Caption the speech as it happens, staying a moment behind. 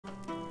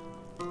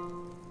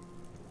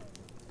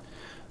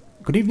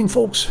Good evening,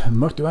 folks.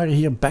 Mortuary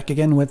here, back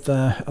again with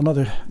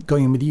another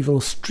Going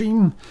Medieval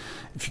stream.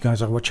 If you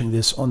guys are watching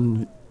this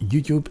on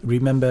YouTube,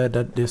 remember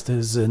that this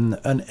is an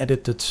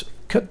unedited,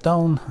 cut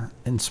down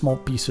in small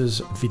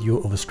pieces video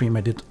of a stream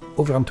I did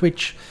over on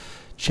Twitch.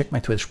 Check my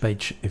Twitch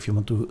page if you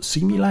want to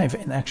see me live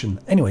in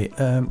action. Anyway,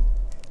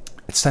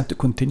 it's time to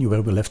continue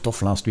where we left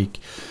off last week.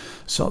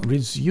 So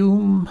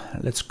resume.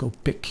 Let's go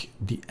pick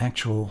the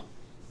actual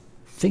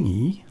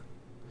thingy,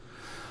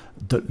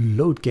 the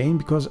load game,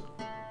 because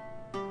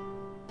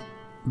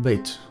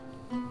wait,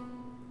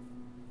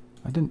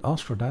 I didn't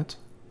ask for that.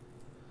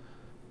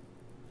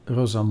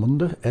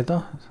 Rosamunde,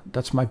 Edda,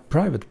 that's my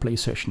private play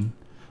session.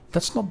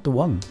 That's not the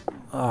one.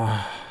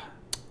 Aha,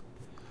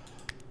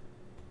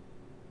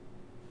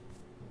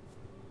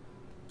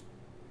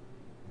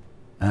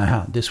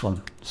 this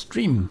one.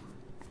 Stream.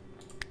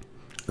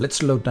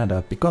 Let's load that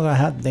up, because I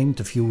had named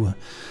a few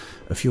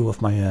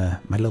of my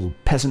my little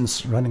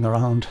peasants running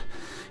around.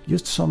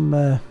 Used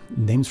some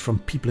names from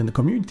people in the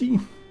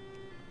community.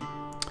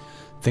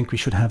 Think we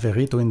should have a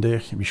Reto in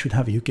there. We should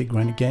have a UK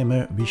Granny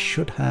Gamer. We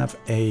should have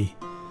a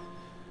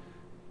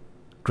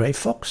Grey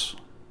Fox,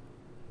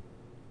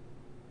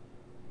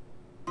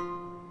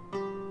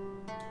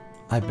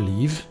 I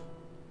believe.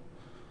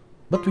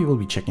 But we will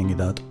be checking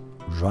it out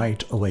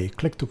right away.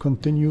 Click to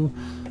continue.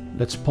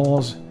 Let's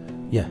pause.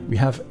 Yeah, we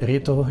have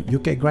Reto,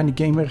 UK Granny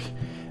Gamer,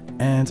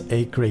 and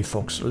a Grey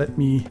Fox. Let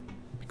me,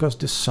 because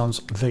this sounds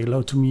very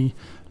loud to me,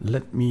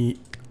 let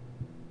me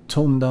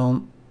tone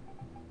down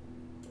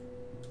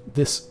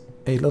this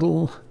a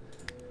little.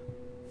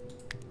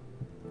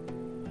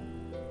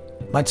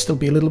 Might still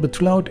be a little bit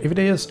too loud. If it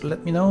is,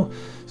 let me know.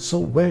 So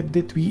where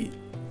did we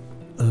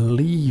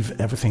leave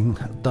everything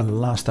the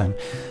last time?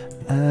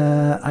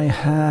 I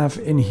have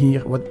in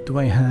here, what do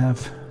I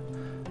have?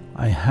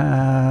 I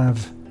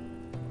have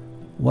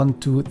 1,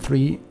 2,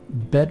 3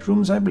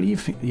 bedrooms, I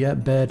believe. Yeah,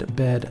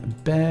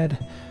 bed.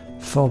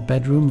 4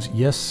 bedrooms,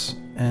 yes.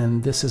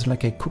 And this is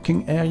like a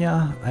cooking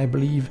area, I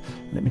believe.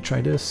 Let me try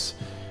this.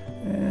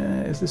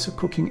 Is this a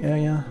cooking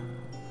area?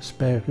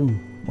 Spare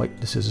room. Wait,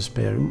 this is a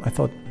spare room. I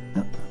thought,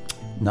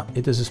 no,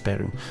 it is a spare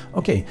room.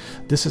 Okay,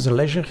 this is a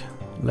leisure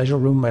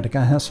room where the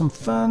guy has some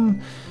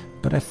fun.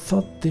 But I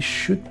thought this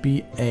should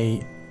be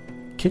a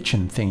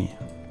kitchen thingy.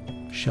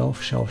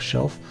 Shelf.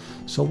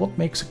 So what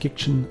makes a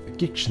kitchen a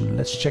kitchen?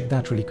 Let's check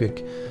that really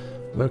quick.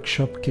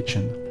 Workshop,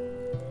 kitchen.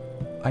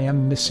 I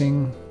am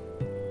missing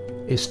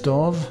a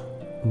stove,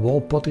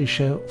 wall pottery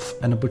shelf,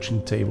 and a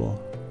butchering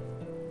table.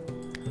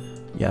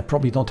 Yeah, I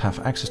probably don't have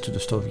access to the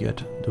stove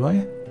yet, do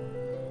I?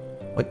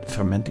 Wait,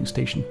 fermenting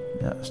station?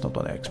 Yeah, that's not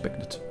what I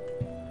expected.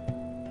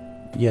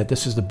 Yeah,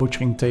 this is the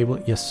butchering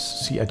table.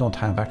 Yes, see, I don't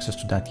have access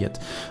to that yet.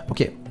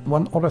 Okay,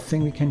 one other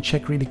thing we can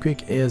check really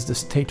quick is the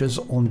status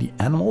on the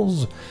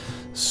animals.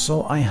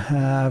 So I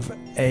have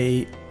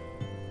a...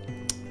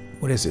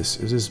 what is this?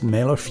 Is this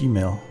male or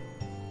female?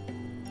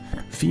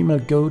 Female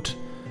goat.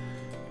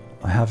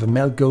 I have a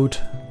male goat.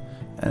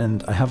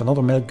 And I have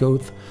another male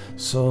goat.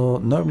 So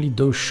normally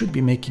those should be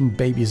making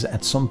babies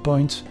at some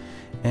point.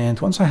 And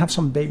once I have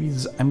some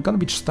babies, I'm gonna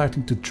be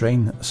starting to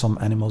train some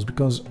animals,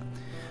 because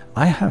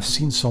I have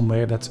seen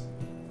somewhere that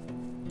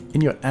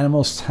in your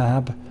animals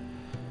tab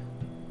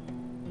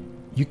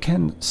you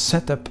can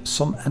set up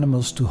some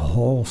animals to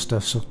haul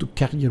stuff, so to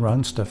carry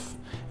around stuff.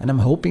 And I'm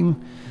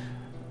hoping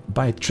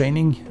by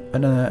training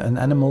an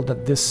animal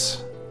that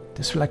this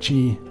will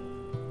actually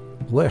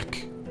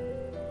work.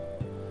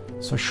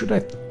 So should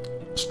I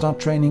start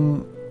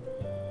training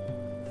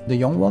the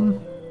young one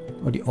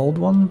or the old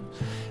one?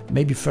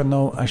 Maybe for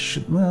now I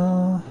should,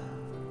 well,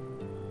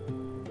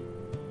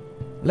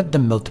 let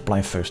them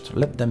multiply first.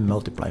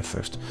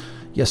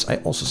 Yes, I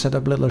also set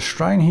up a little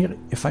shrine here,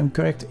 if I'm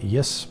correct.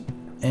 Yes.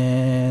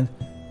 And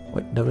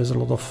wait, there is a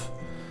lot of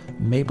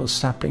maple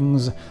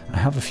saplings. I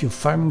have a few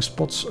farming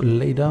spots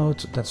laid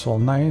out. That's all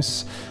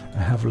nice. I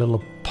have a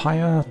little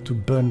pyre to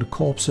burn the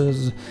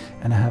corpses,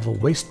 and I have a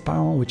waste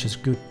pile, which is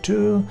good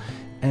too.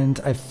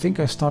 And I think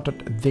I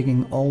started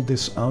digging all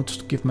this out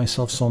to give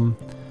myself some,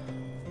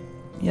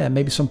 yeah,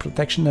 maybe some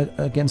protection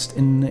against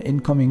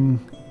incoming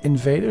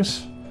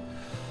invaders.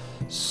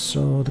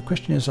 So the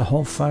question is,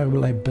 how far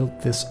will I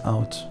build this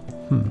out?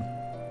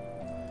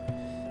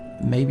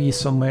 Maybe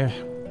somewhere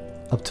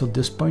up till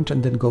this point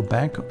and then go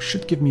back.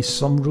 Should give me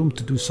some room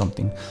to do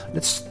something.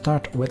 Let's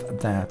start with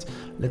that.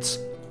 Let's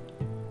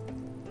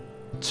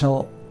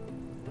tell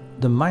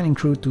the mining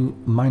crew to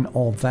mine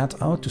all that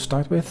out to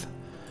start with.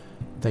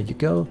 There you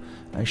go.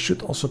 I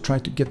should also try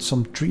to get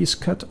some trees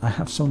cut. I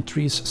have some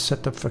trees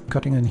set up for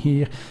cutting in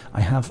here.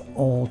 I have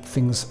all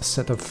things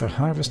set up for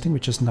harvesting,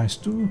 which is nice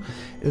too.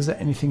 Is there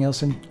anything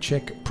else I need to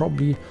check?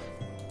 Probably.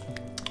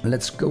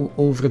 Let's go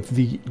over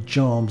the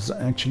jobs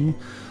actually.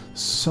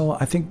 So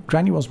I think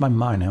Granny was my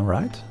miner,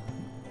 right?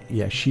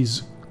 Yeah,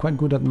 she's quite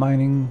good at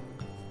mining.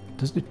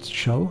 Does it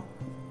show?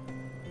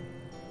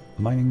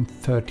 Mining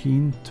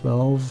 13,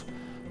 12,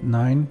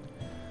 9.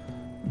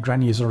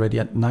 Granny is already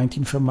at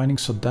 19 for mining,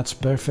 so that's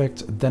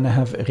perfect. Then I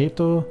have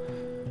Reto,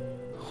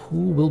 who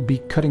will be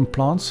cutting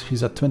plants.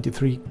 He's at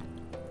 23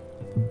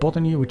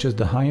 botany, which is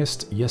the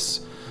highest.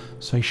 Yes,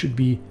 so I should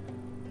be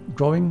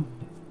growing,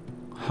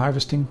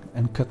 harvesting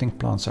and cutting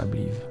plants, I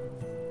believe.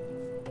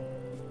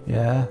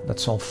 Yeah,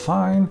 that's all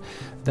fine.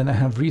 Then I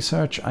have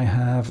research. I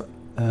have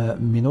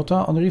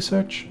Minota on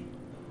research.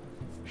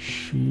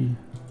 She...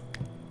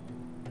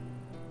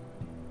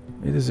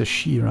 It is a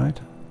she, right?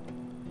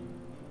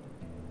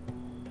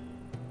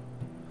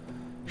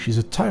 She's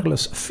a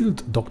tireless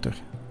field doctor.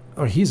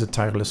 Or he's a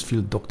tireless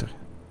field doctor.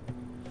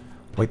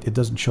 Wait, it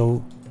doesn't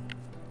show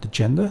the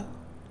gender?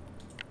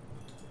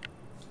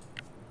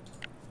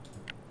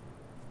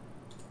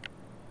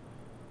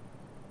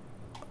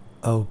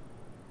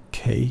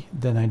 Okay,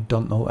 then I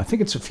don't know. I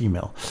think it's a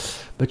female.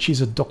 But she's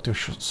a doctor,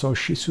 so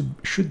she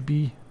should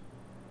be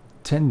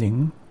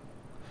tending.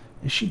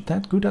 Is she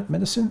that good at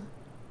medicine?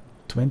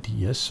 20,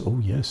 yes. Oh,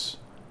 yes.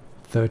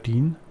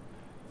 13,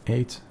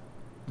 8,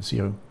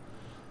 0.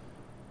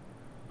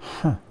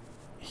 Huh.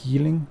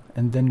 Healing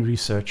and then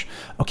research.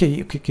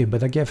 Okay,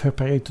 but I gave her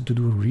priority to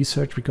do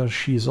research because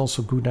she is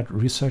also good at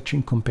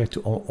researching compared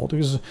to all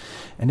others.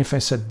 And if I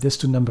set this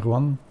to number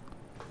 1,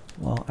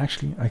 well,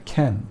 actually I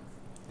can.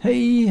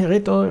 Hey,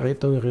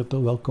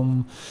 Reto,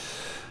 welcome.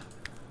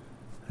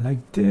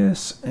 Like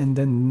this, and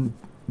then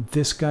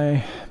this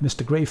guy,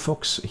 Mr. Grey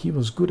Fox, he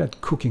was good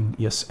at cooking,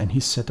 yes, and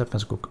he's set up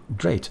as a cook.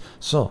 Great.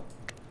 So,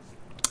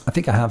 I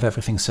think I have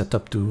everything set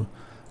up to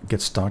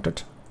get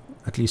started.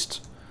 At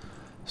least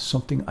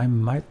something I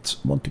might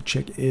want to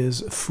check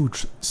is food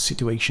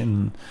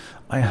situation.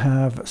 I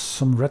have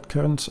some red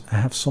currant, I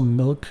have some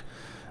milk,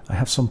 I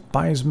have some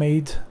pies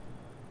made,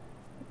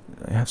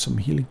 I have some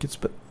healing kits,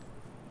 but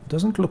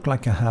doesn't look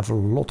like I have a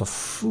lot of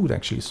food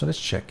actually, so let's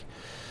check.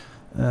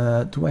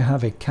 Do I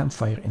have a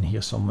campfire in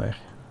here somewhere?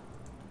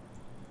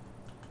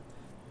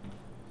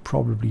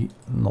 Probably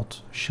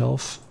not.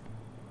 Shelf,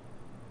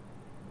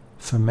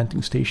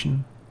 fermenting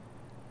station,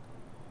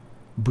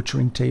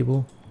 butchering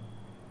table.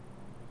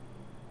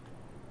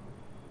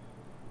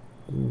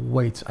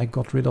 Wait, I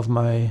got rid of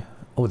my...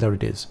 Oh, there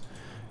it is.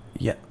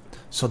 Yeah,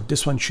 so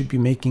this one should be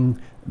making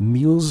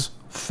meals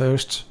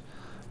first.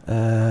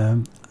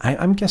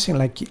 I'm guessing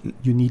like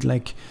you need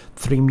like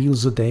 3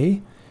 meals a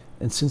day,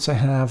 and since I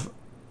have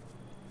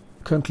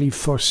currently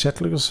 4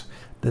 settlers,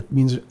 that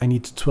means I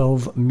need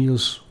 12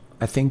 meals,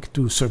 I think,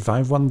 to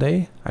survive one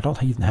day. I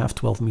don't even have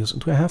 12 meals.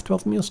 Do I have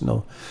 12 meals?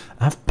 No.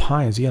 I have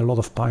pies, yeah, a lot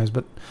of pies,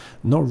 but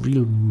no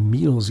real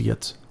meals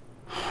yet.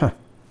 Huh.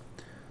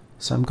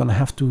 So I'm gonna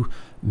have to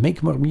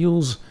make more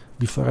meals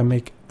before I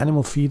make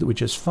animal feed,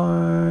 which is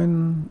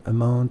fine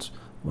amount,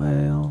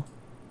 well,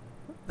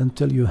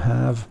 until you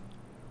have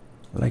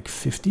like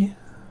 50.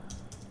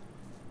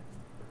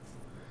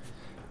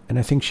 And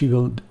I think she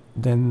will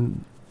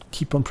then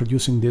keep on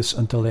producing this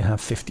until they have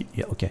 50.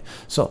 Yeah, okay.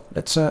 So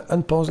let's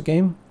unpause the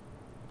game.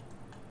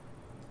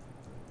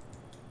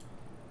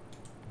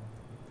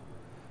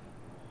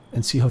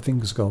 And see how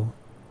things go.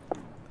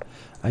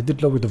 I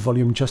did lower the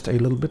volume just a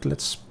little bit.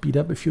 Let's speed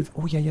up a few.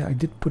 Oh yeah, I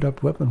did put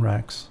up weapon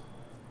racks.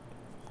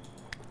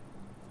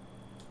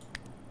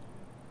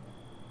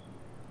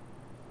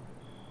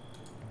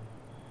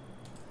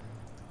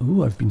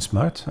 Ooh, I've been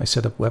smart. I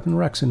set up weapon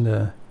racks in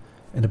the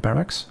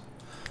barracks.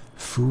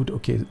 Food,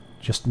 okay,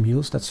 just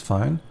meals, that's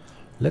fine.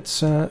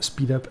 Let's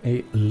speed up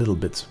a little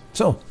bit.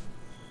 So,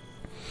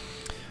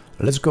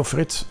 let's go for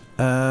it.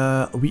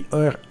 We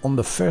are on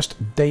the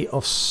first day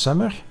of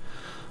summer,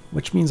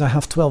 which means I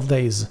have 12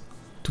 days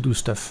to do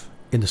stuff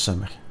in the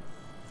summer.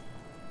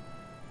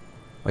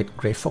 Wait,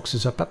 Grey Fox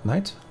is up at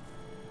night?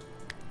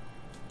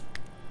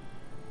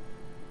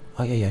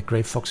 Oh yeah,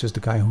 Grey Fox is the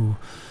guy who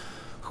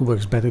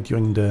works better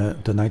during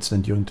the nights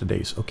than during the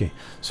days. Okay,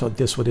 so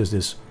this, what is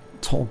this?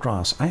 Tall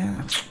grass.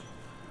 I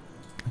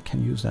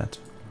can use that.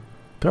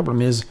 Problem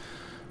is,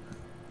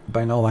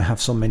 by now I have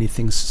so many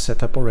things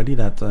set up already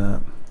that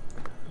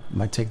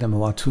might take them a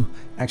while to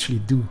actually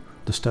do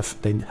the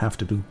stuff they have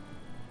to do.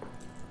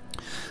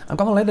 I'm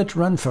gonna let it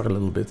run for a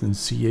little bit and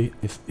see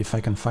if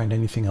I can find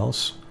anything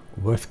else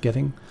worth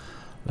getting.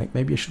 Like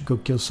maybe I should go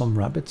kill some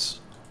rabbits.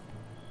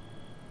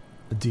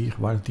 A deer,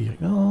 wild deer.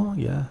 Oh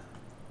yeah.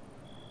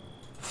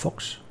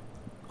 Fox.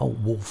 Oh,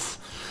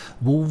 wolf.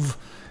 Wolf.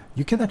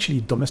 You can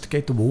actually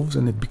domesticate the wolves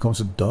and it becomes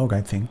a dog,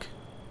 I think.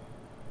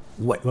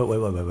 Wait.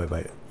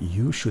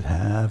 You should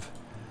have...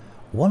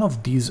 One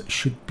of these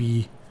should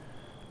be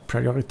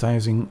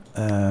prioritizing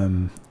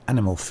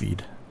animal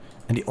feed.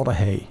 And the other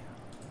hay.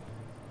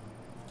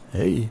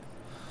 Hay.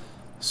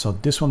 So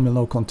this one will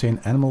now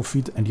contain animal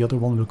feed and the other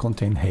one will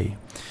contain hay.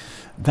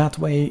 That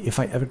way, if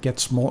I ever get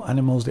small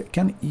animals, they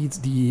can eat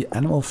the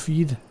animal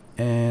feed.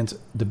 And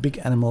the big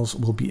animals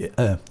will be,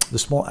 the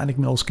small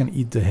animals can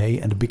eat the hay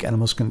and the big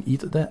animals can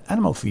eat the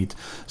animal feed.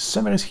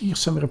 Summer is here,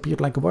 summer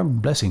appeared like a warm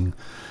blessing.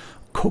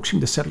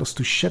 Coaxing the settlers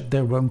to shed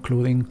their warm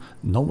clothing,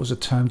 now was the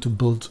time to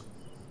build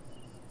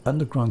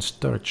underground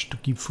storage to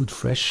keep food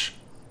fresh.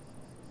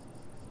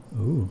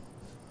 Ooh.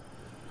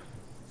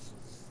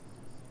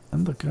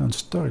 Underground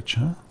storage,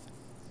 huh?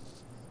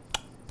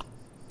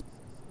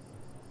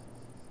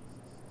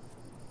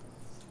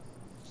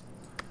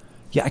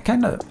 Yeah, I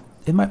kinda...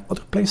 In my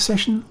other play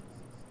session,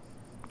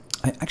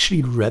 I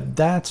actually read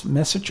that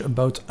message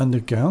about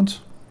underground,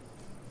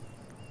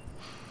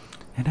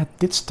 and I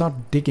did start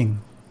digging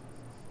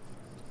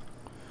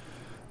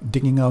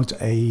out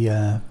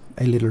a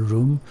little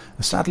room.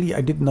 Sadly,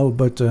 I didn't know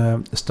about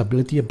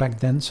stability back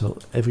then, so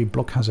every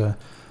block has a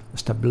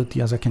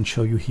stability, as I can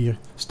show you here.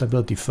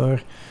 Stability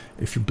 4.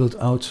 If you build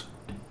out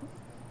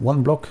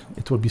one block,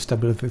 it will be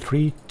stability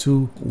 3,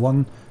 2,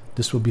 1.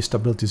 This will be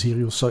stability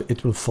 0, so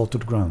it will fall to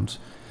the ground.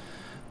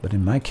 But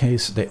in my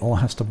case, they all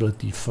have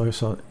stability 4,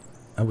 so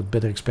I would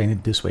better explain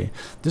it this way.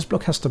 This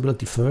block has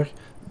stability 4.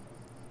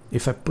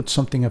 If I put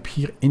something up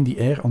here in the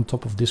air on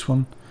top of this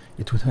one,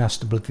 it would have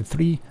stability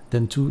 3,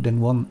 then 2,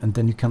 then 1, and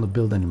then you cannot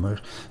build anymore.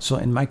 So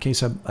in my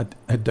case,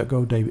 I dug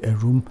out a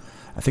room,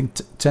 I think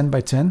 10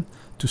 by 10,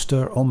 to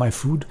store all my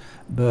food,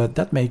 but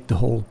that made the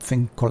whole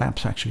thing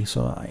collapse actually.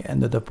 So I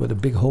ended up with a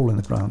big hole in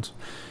the ground,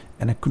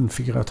 and I couldn't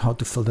figure out how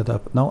to fill that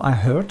up. Now I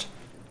heard,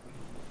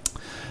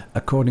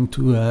 according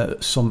to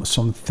some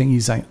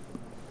thingies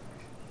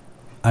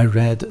I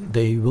read,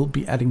 they will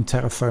be adding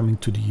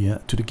terraforming to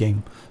the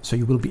game, so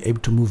you will be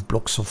able to move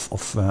blocks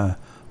of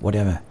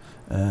whatever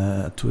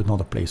to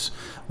another place.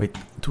 Wait,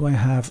 do I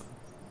have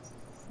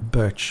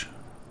birch,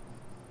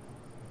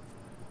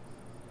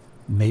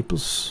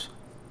 maples,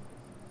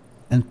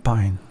 and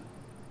pine?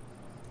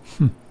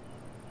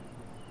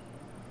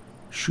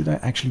 Should I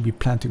actually be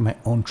planting my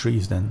own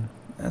trees then?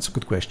 That's a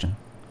good question.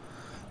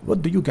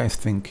 What do you guys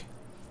think?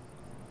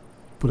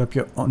 Put up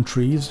your own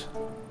trees?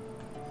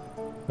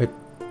 Wait.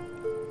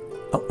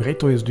 Oh,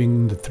 Reto is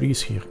doing the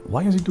trees here.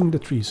 Why is he doing the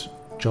trees?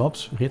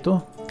 Jobs,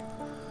 Reto?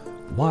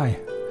 Why?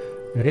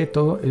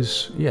 Reto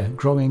is, yeah,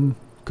 growing,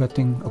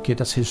 cutting. Okay,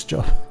 that's his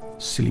job.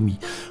 Silly me.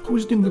 Who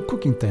is doing the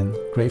cooking then?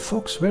 Grey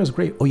Fox? Where is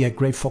Grey? Oh yeah,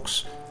 Grey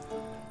Fox.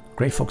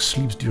 Grey Fox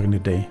sleeps during the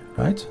day,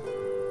 right?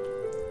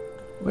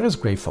 Where is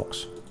Grey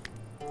Fox?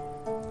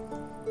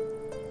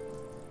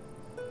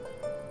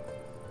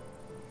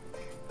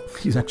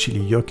 He's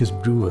actually Jurk's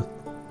brewer.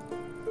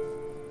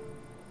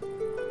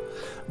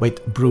 Wait,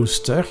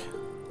 Brewster?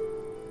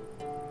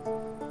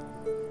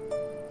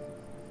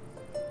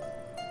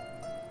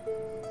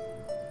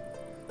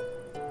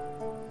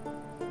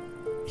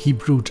 He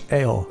brewed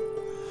ale.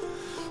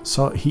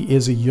 So he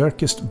is a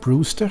Jurkist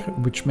brewster,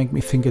 which make me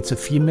think it's a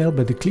female,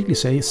 but it clearly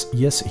says,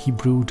 yes, he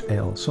brewed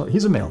ale. So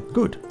he's a male.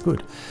 Good,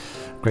 good.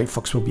 Grey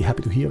Fox will be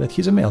happy to hear that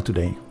he's a male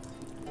today.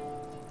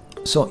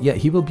 So yeah,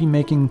 he will be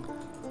making...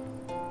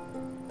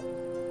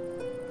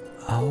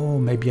 Oh,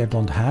 maybe I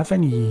don't have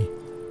any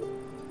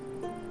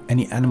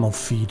animal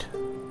feed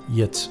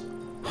yet.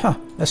 Huh,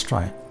 let's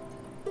try.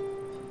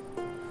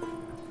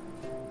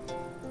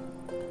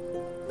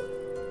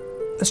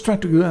 Let's try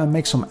to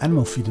make some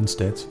animal feed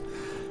instead.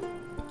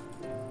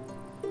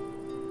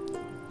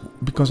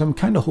 Because I'm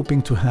kind of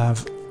hoping to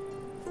have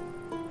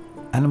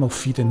animal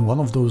feed in one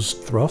of those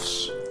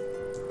troughs.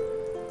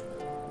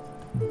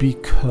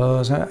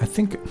 Because I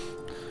think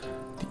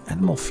the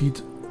animal feed...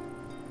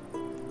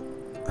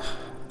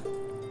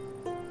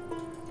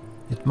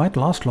 It might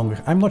last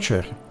longer. I'm not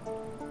sure.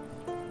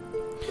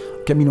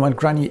 Okay, meanwhile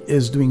Granny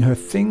is doing her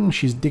thing.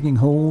 She's digging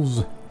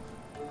holes.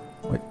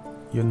 Wait,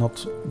 you're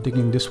not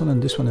digging this one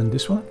and this one and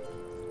this one?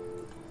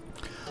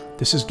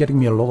 This is getting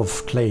me a lot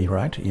of clay,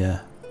 right?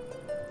 Yeah.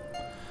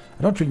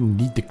 I don't really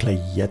need the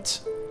clay yet.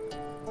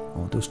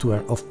 Oh, those two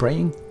are off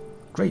praying.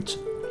 Great.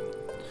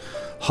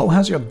 How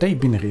has your day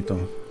been,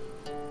 Rito?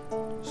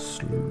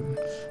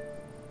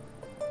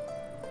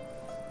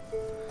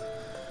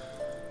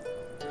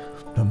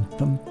 Bum,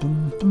 bum,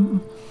 bum,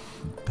 bum.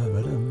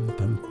 Ba-ba-dum,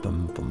 bum,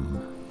 bum,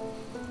 bum.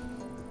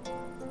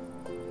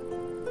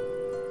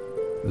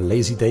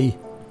 Lazy day.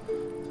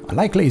 I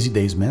like lazy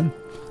days, man.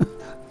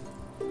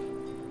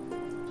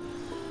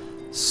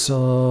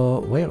 So,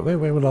 where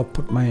will I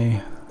put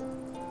my...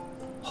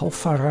 How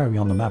far are we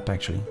on the map,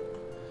 actually?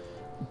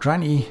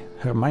 Granny,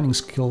 her mining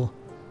skill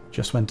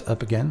just went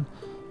up again.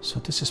 So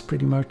this is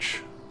pretty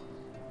much...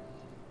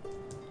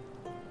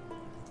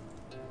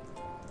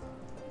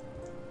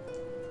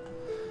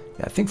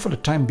 Yeah, I think for the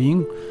time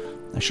being,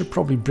 I should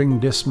probably bring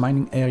this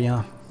mining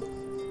area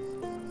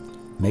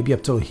maybe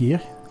up till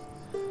here.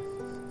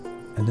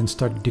 And then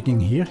start digging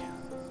here.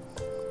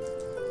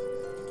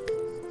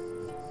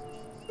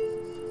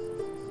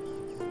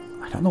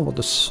 I don't know what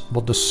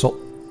the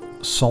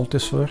salt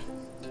is for.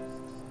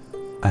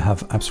 I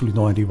have absolutely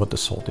no idea what the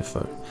salt is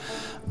for.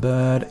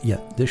 But yeah,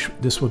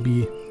 this will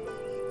be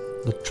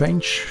the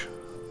trench.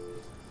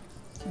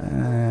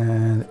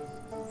 And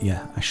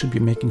yeah, I should be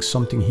making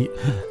something here.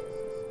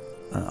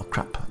 Oh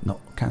crap, no,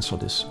 cancel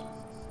this.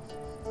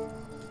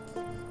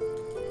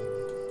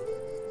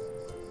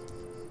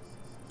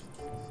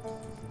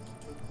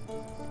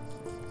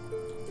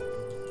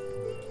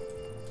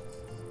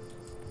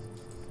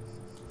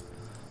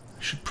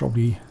 I should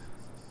probably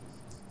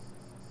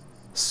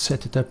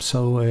set it up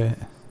so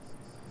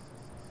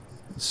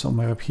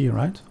somewhere up here,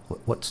 right?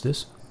 What's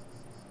this?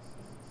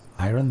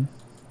 Iron?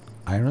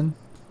 Iron?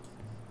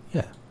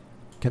 Yeah,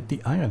 get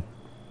the iron.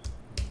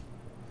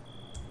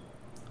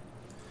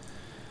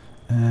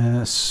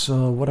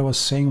 So what I was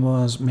saying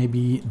was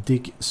maybe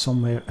dig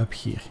somewhere up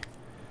here.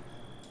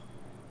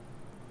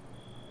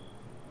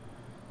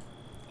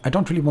 I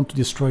don't really want to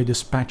destroy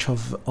this patch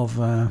of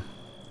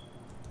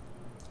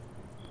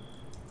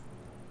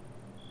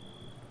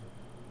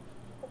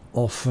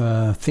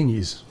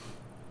thingies.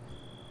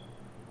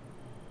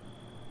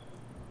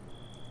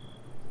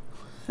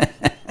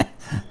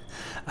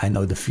 I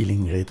know the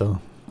feeling, Reto.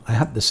 I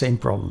had the same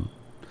problem.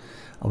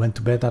 I went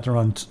to bed at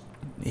around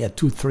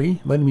 2,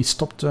 3 when we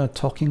stopped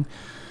talking,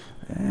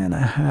 and I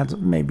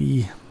had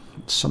maybe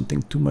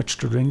something too much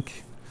to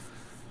drink.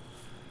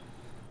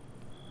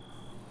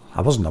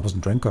 I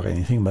wasn't drunk or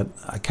anything, but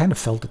I kind of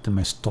felt it in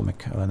my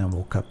stomach when I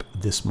woke up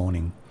this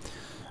morning.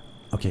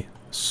 Okay,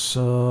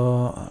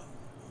 so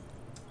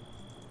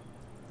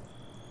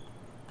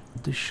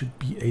this should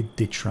be a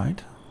ditch,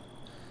 right?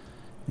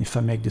 If I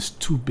make this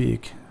too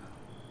big,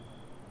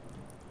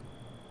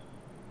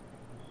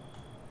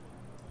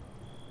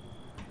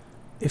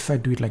 if I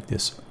do it like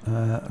this,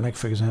 like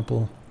for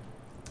example,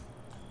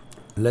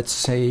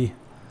 let's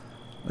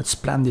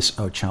plan this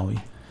out, shall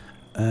we?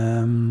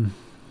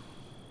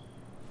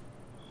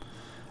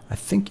 I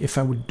think if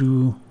I would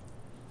do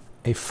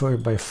a 4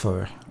 by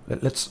 4,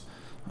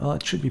 well,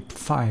 it should be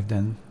 5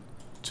 then.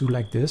 2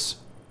 like this,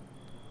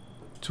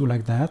 2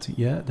 like that.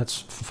 Yeah, that's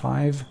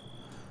 5.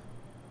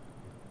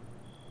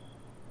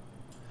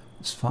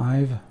 It's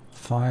 5,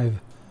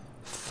 5,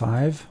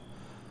 5.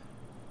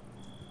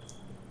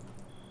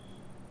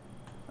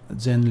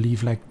 Then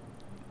leave like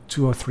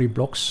 2 or 3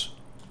 blocks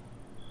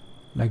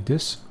like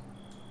this.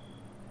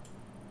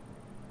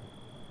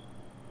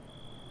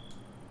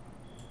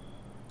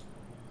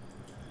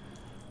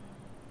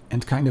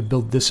 And kind of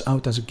build this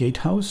out as a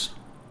gatehouse.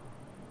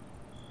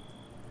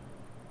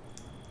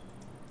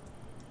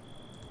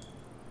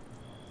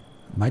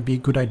 Might be a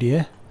good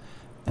idea.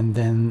 And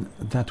then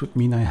that would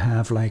mean I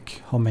have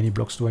like, how many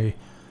blocks do I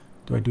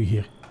do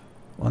here?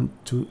 1,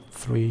 2,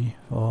 3,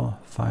 4,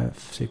 5,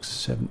 6,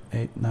 7,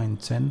 8, 9,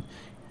 10.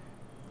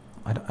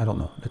 I don't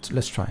know.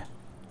 Let's try.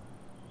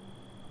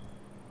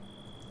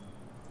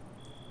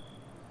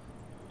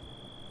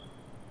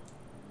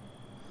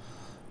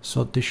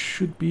 So this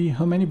should be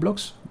how many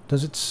blocks?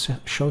 Does it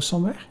show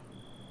somewhere?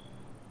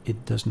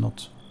 It does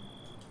not.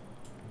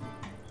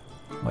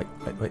 Wait.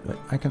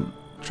 I can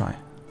try.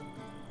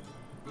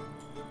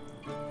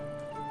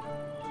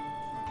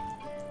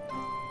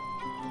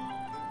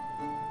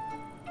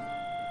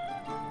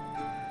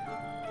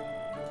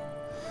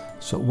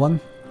 So 1,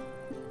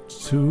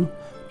 2,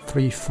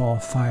 3, 4,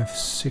 5,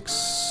 6,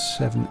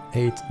 7,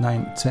 8,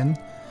 9, 10.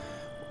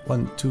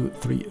 1, 2,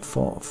 3,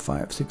 4,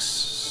 5, 6,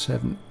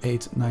 7,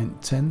 8, 9,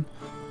 10.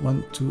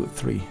 1, 2,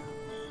 3.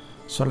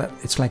 So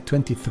it's like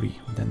 23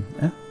 then.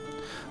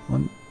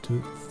 1,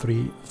 2,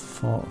 3,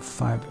 4,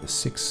 5,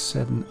 6,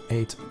 7,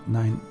 8,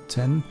 9,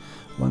 10.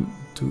 1,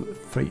 2,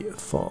 3,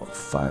 4,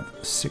 5,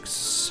 6,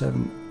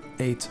 7,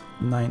 8,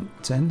 9,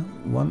 10.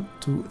 1,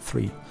 2,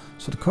 3.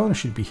 So the corner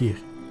should be here.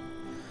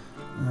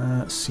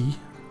 C.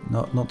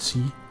 No, not C.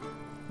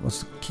 What's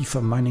the key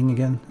for mining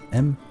again?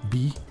 M,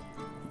 B.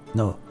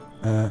 No.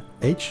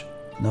 H.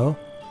 No.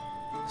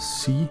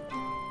 C.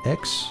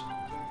 X.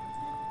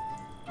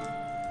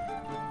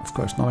 Of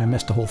course, now I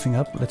messed the whole thing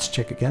up. Let's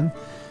check again.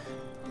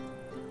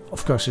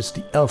 Of course, it's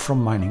the L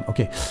from mining.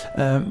 Okay.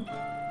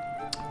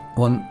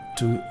 1,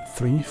 2,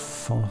 3,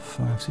 4,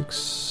 5, 6,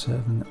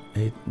 7,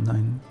 8,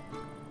 9,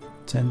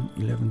 10,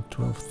 11,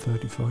 12,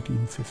 13,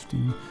 14,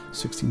 15,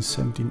 16,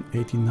 17,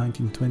 18,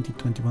 19, 20,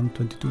 21,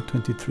 22,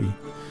 23.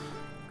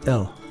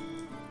 L.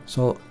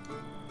 So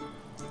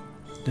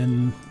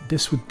then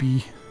this would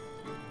be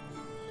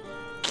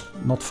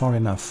not far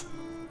enough.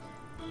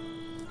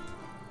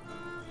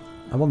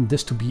 I want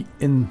this to be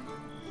in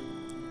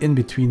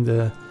between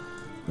the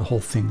whole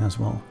thing as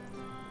well.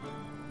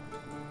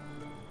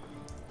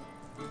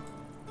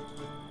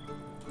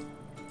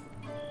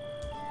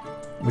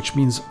 Which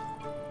means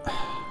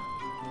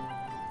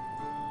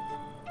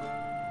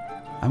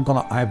I'm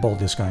gonna eyeball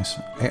this, guys.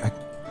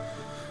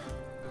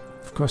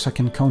 Of course I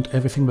can count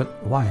everything,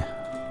 but why?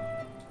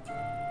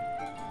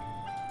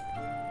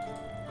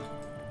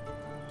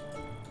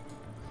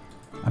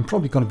 I'm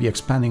probably gonna be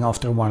expanding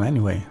after a while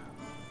anyway.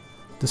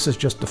 This is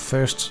just the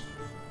first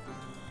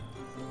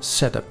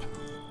setup.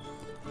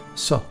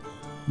 So,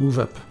 move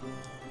up.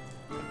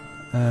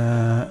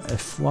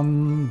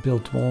 F1,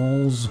 build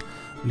walls,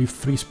 leave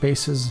 3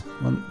 spaces.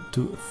 1,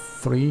 2,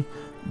 3.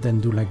 Then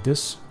do like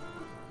this.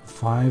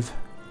 5,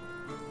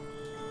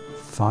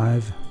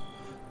 5,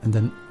 and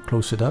then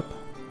close it up.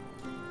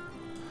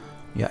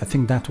 Yeah, I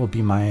think that will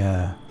be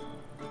my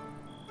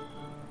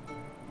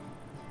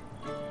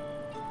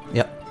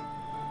yep.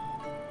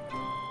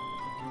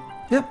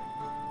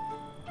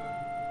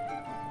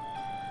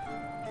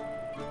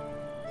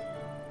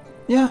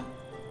 Yeah,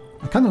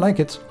 I kind of like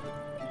it.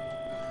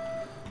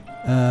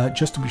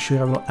 Just to be sure,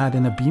 I will add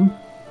in a beam.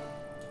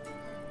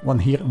 One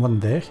here and one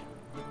there.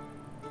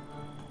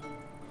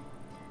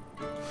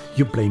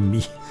 You blame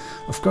me.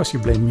 Of course you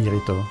blame me,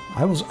 Rito.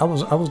 I was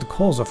the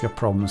cause of your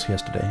problems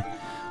yesterday.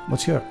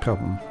 What's your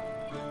problem?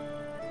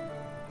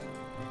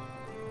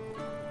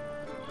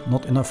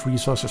 Not enough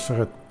resources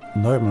for a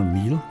normal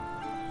meal.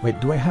 Wait,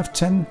 do I have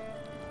 10?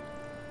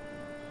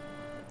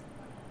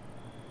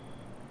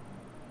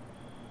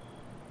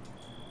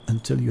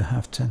 Until you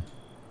have 10.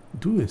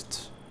 Do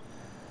it.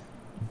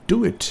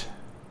 Do it.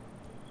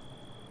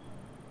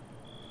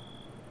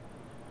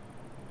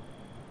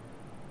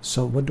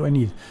 So what do I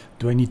need?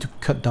 Do I need to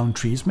cut down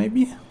trees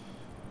maybe?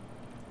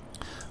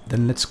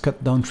 Then let's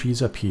cut down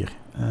trees up here.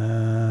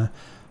 I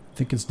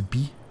think it's the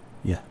B.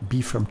 Yeah,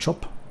 B from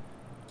chop.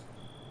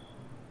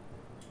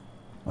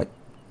 What?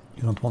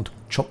 You don't want to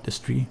chop this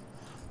tree.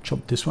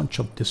 Chop this one,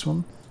 chop this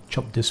one,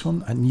 chop this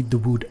one. I need the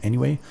wood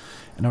anyway.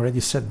 And I already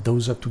set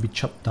those up to be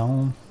chopped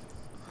down.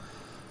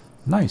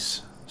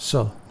 Nice.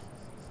 So,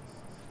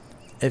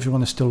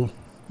 everyone is still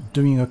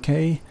doing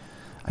okay.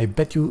 I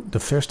bet you the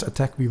first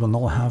attack we will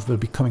now have will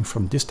be coming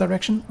from this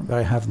direction, where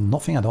I have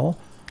nothing at all.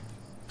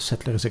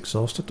 Settler is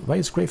exhausted. Why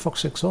is Grey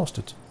Fox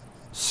exhausted?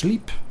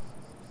 Sleep.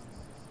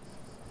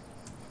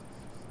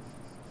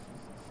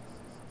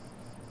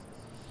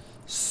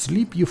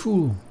 Sleep, you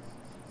fool.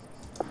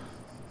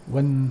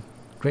 When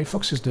Grey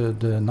Fox is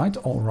the night,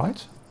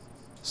 alright.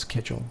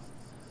 Schedule.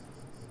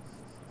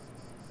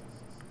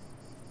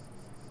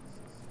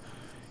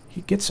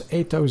 He gets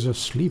 8 hours of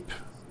sleep.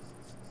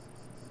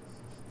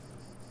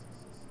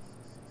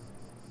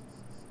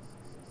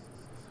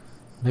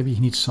 Maybe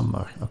he needs some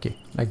more. Okay,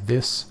 like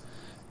this.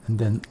 And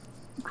then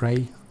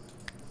grey,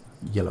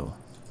 yellow.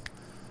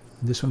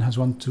 And this one has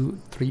 1, 2,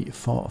 3,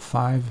 4,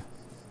 5,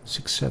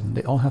 6, 7.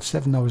 They all have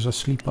 7 hours of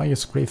sleep. Why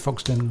is Grey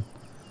Fox then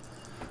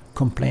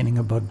complaining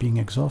about being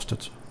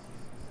exhausted?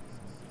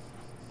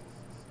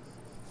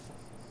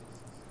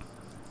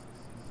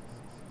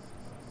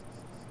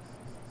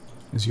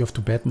 Is he off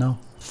to bed now?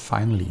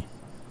 Finally.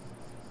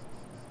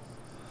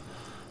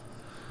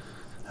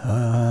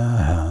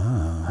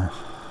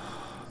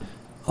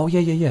 Oh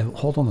yeah.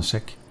 Hold on a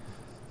sec.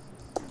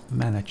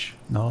 Manage.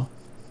 No.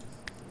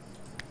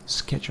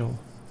 Schedule.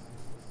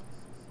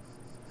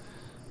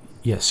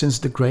 Yeah, since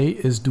the grey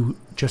is do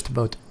just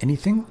about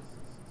anything.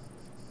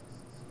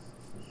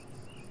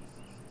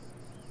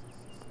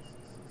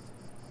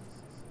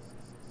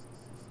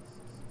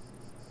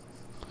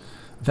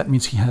 That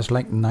means he has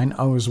like 9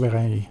 hours where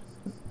I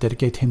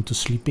dedicate him to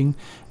sleeping,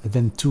 and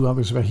then 2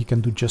 hours where he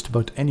can do just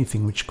about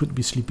anything, which could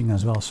be sleeping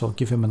as well. So I'll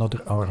give him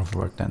another hour of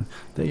work then.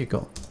 There you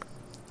go.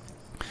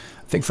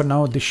 I think for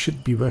now this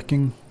should be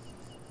working.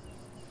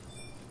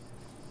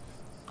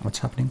 What's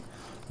happening?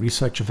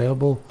 Research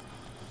available.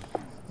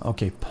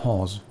 Okay,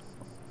 pause.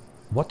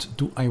 What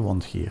do I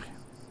want here?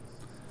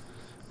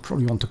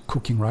 Probably want the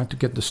cooking, right? To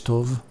get the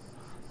stove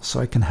so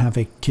I can have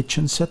a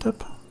kitchen set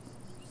up.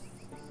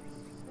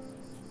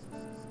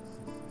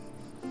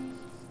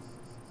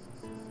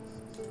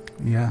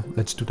 Yeah,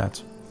 let's do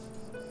that.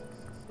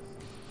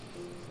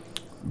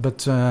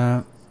 But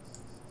I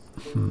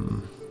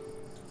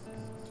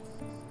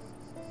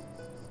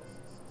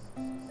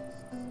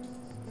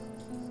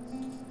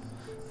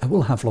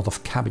will have a lot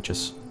of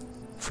cabbages.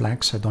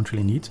 Flax I don't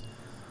really need.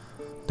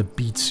 The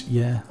beets,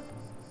 yeah.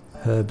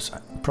 Herbs I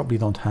probably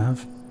don't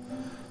have.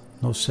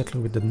 No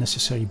settler with the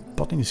necessary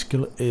botany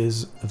skill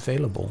is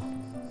available.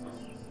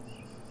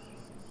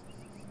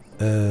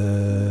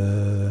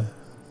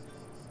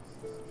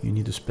 You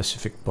need a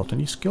specific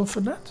botany skill for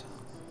that?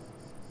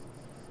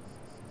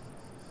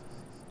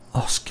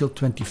 Oh, skill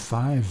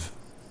 25.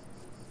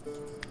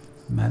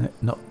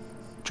 No,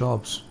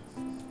 jobs.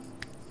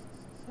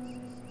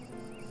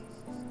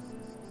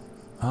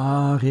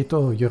 Ah,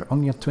 Reto, you're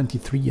only at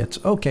 23 yet.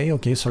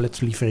 Okay, so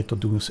let's leave Reto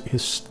do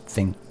his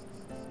thing.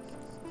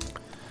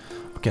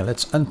 Okay,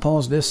 let's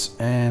unpause this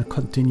and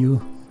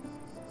continue.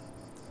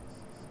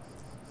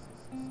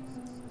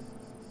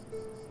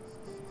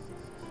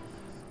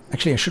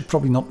 Actually, I should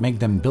probably not make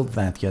them build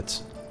that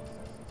yet.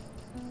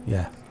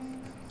 Yeah,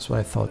 that's what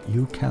I thought.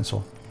 You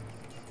cancel.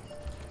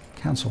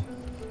 Cancel.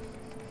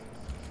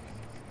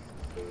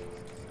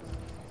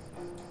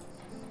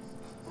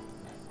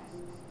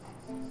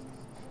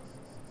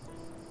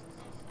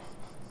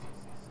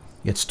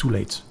 Yeah, it's too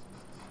late.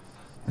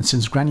 And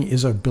since Granny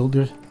is our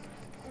builder,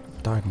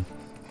 darn.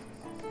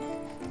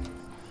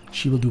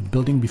 She will do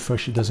building before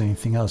she does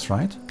anything else,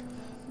 right?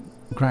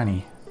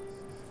 Granny.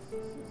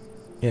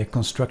 Yeah,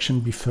 construction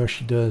before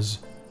she does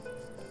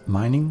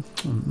mining.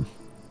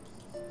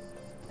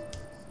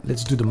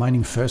 Let's do the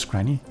mining first,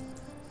 Granny.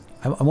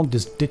 I want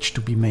this ditch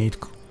to be made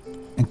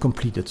and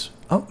completed.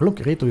 Oh, look,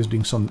 Reto is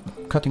doing some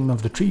cutting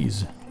of the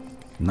trees.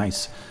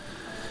 Nice.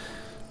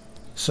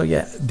 So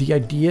yeah, the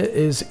idea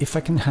is if I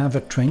can have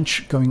a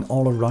trench going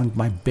all around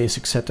my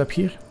basic setup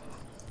here,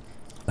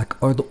 like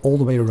all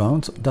the way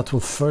around, that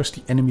will force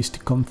the enemies to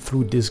come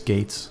through this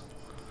gate.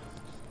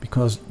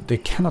 Because they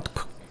cannot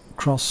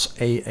cross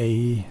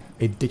a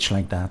ditch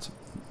like that.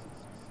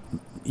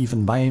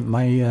 Even my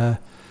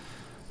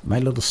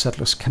little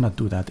settlers cannot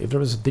do that. If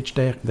there is a ditch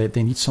there,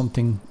 they need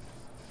something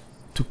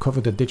to cover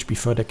the ditch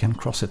before they can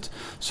cross it.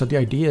 So the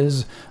idea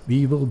is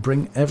we will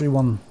bring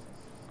everyone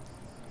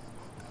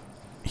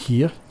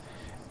here.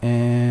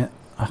 And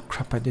oh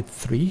crap, I did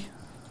 3.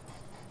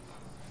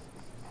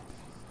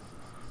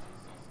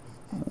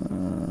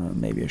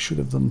 maybe I should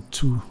have done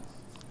 2.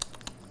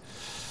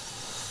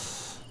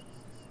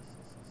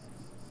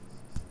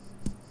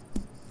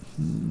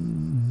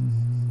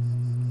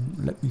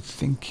 Let me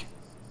think.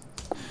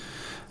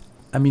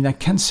 I mean, I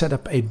can set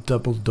up a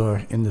double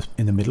door in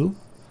the middle,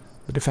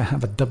 but if I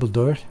have a double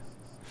door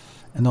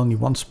and only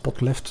one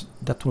spot left,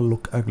 that will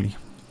look ugly.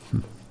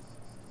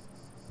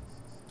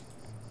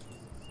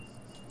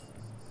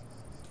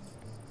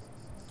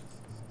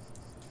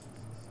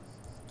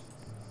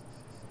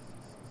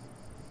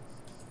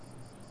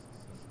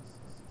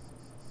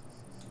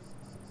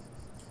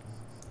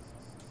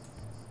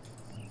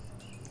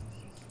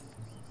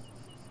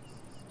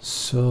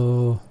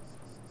 So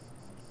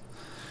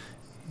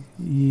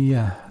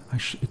yeah,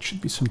 it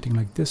should be something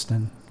like this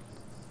then.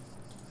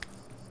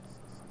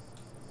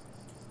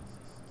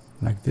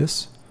 Like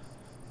this,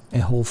 a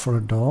hole for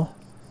a door,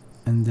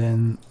 and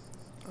then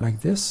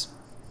like this,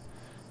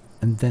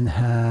 and then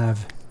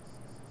have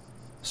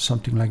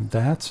something like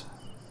that.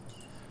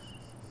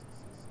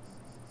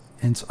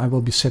 And I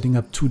will be setting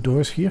up 2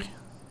 doors here.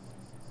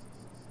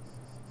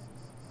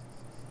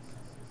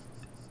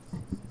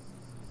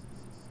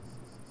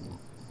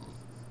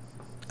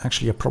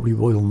 Actually, I probably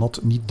will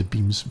not need the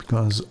beams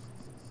because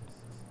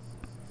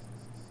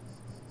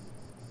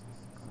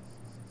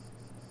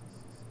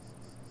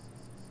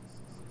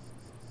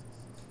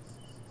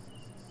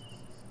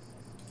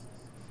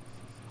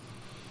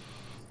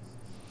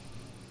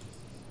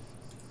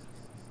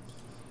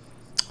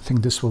I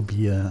think this will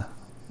be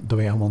the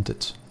way I want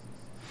it.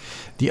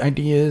 The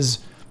idea is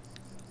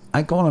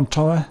I go on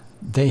tower,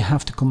 they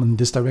have to come in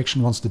this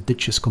direction once the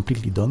ditch is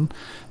completely done.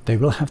 They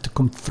will have to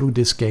come through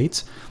this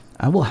gate.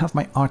 I will have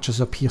my archers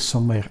up here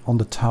somewhere on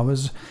the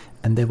towers,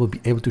 and they will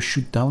be able to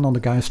shoot down on the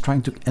guys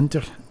trying to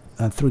enter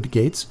through the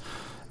gates.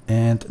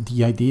 And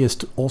the idea is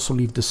to also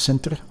leave the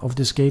center of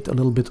this gate a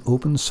little bit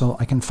open so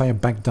I can fire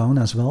back down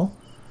as well.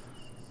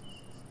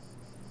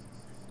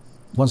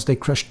 Once they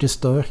crush this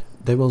door,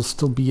 they will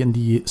still be in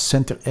the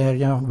center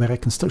area where I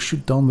can still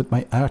shoot down with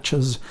my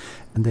archers,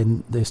 and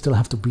then they still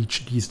have to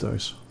breach these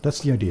doors. That's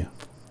the idea.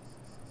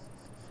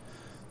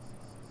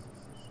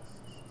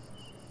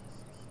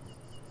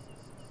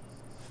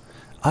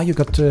 Ah, you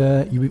got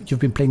you've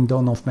been playing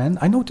Dawn of Man.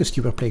 I noticed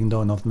you were playing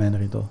Dawn of Man,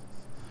 Riddle.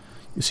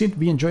 You seem to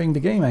be enjoying the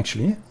game,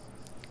 actually.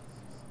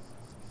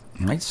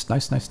 Nice,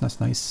 nice, nice, nice,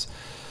 nice.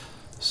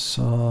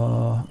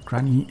 So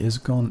Granny is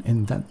gone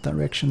in that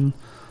direction.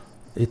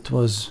 It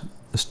was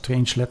a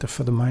strange letter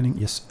for the mining.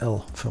 Yes,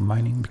 L for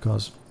mining,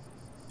 because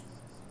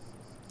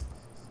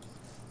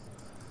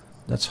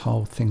that's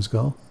how things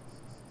go.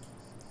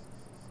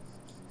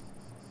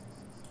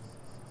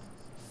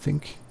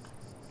 Think.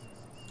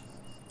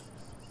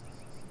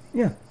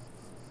 Yeah.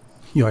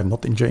 You are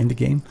not enjoying the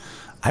game.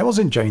 I was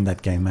enjoying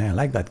that game, man. I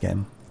like that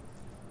game.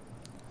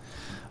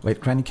 Wait,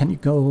 Granny, can you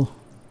go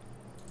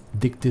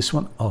dig this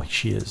one? Oh,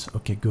 she is.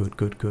 Okay, good,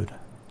 good, good.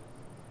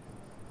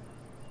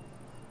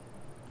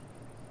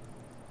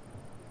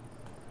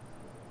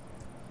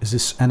 Is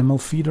this animal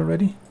feed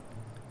already?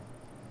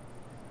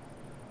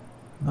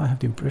 I have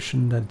the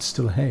impression that it's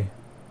still hay.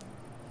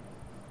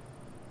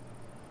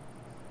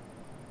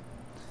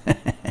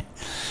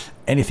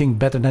 Anything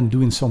better than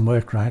doing some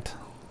work, right?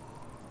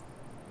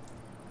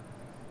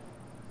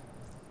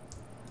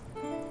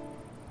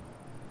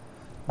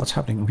 What's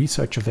happening?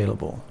 Research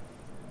available.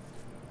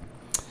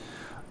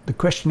 The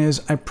question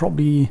is, I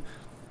probably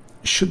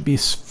should be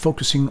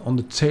focusing on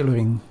the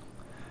tailoring,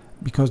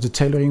 because the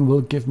tailoring will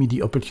give me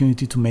the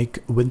opportunity to make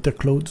winter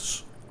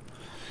clothes.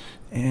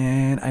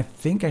 And I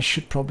think I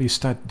should probably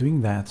start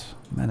doing that.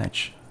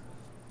 Manage.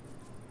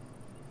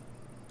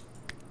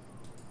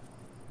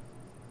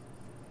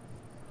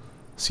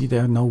 See, they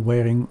are now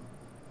wearing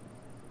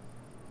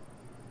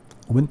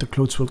winter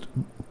clothes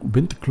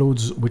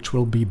which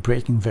will be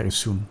breaking very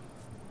soon.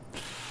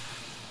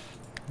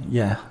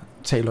 Yeah,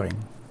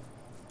 tailoring.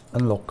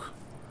 Unlock.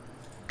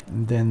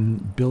 And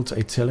then build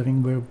a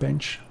tailoring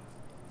workbench.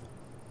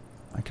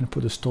 I can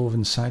put a stove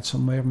inside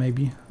somewhere,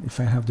 maybe, if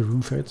I have the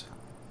room for it.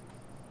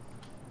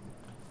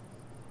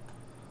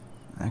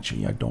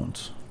 Actually, I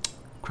don't.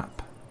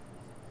 Crap.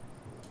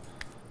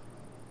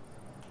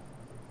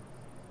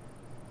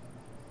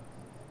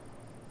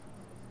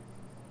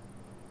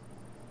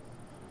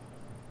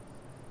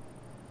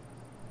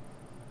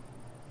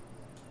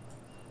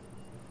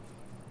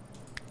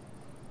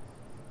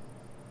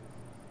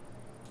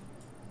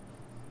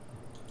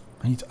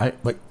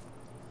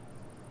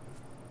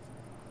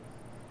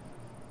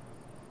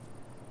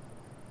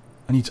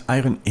 I need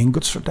iron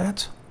ingots for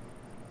that.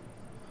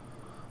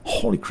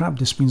 Holy crap,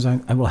 this means I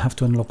will have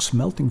to unlock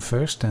smelting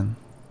first then.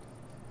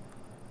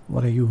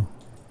 What are you?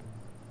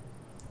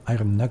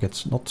 Iron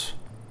nuggets, not...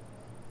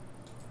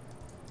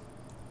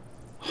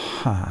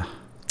 Ha.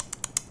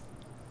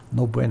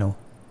 No bueno.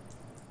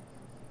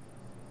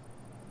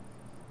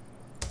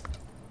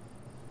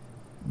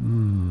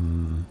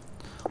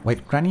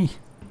 Wait, Granny,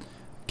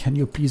 can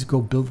you please go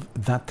build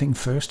that thing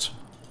first?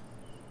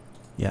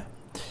 Yeah.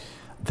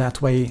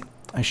 That way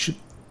I should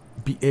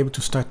be able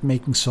to start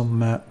making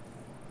some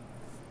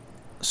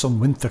some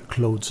winter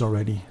clothes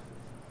already.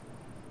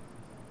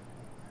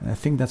 And I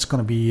think that's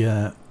gonna be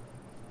a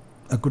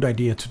good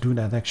idea to do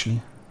that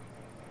actually.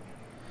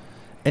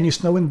 Any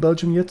snow in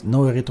Belgium yet?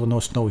 No, Retro, no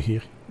snow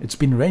here. It's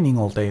been raining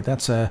all day.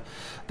 That's a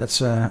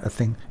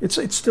thing.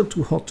 It's still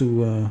too hot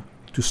to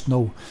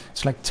snow.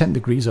 It's like 10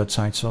 degrees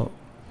outside, so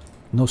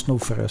no snow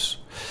for us.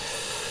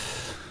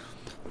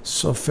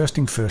 So first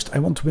thing first, I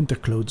want winter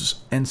clothes,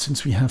 and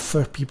since we have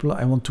 4 people,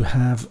 I want to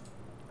have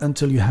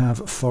until you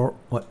have 4.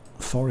 What?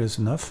 4 is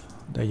enough.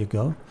 There you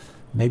go.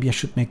 Maybe I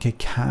should make a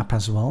cap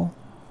as well.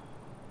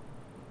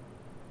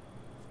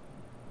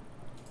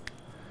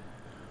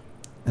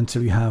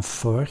 Until you have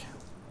 4.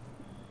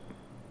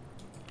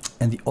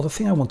 And the other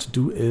thing I want to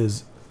do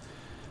is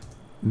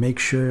make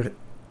sure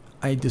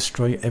I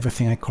destroy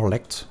everything I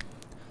collect.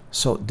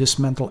 So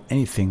dismantle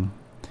anything.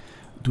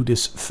 Do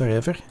this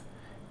forever.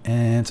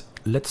 And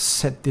let's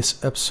set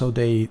this up so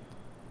they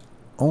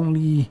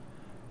only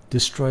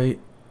destroy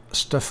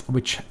stuff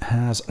which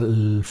has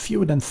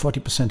fewer than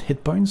 40%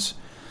 hit points.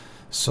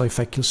 So if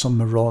I kill some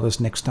marauders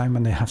next time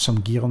and they have some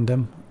gear on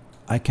them,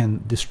 I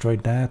can destroy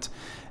that.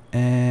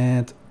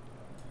 And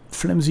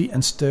flimsy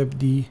and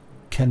sturdy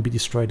can be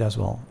destroyed as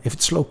well. If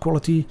it's low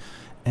quality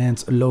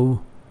and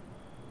low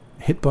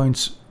hit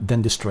points,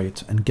 then destroy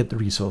it and get the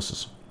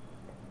resources.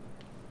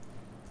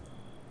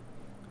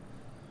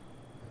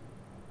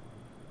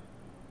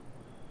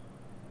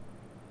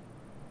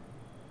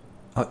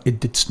 Oh, it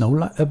did snow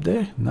up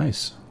there?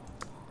 Nice.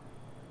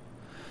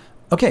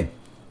 Okay,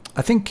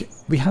 I think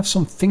we have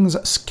some things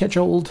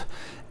scheduled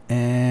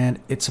and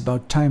it's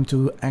about time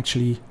to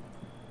actually,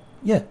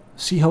 yeah,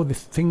 see how the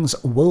things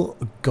will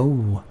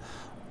go.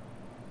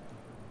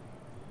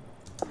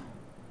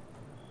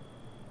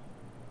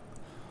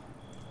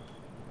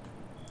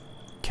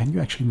 Can you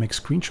actually make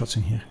screenshots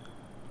in here?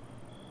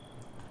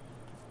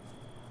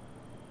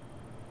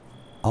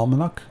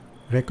 Almanac,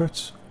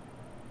 records,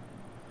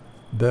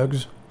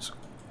 bugs.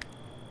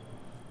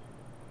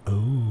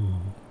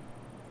 Oh.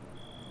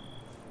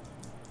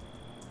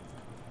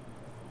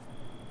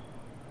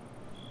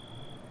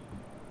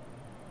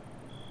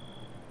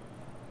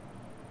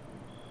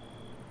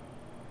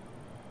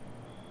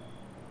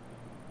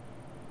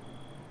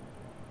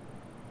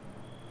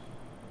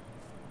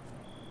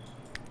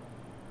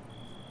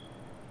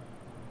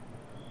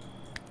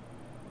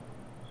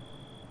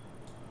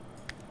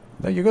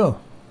 There you go.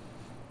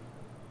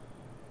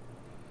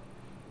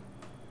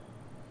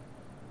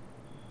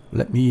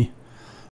 Let me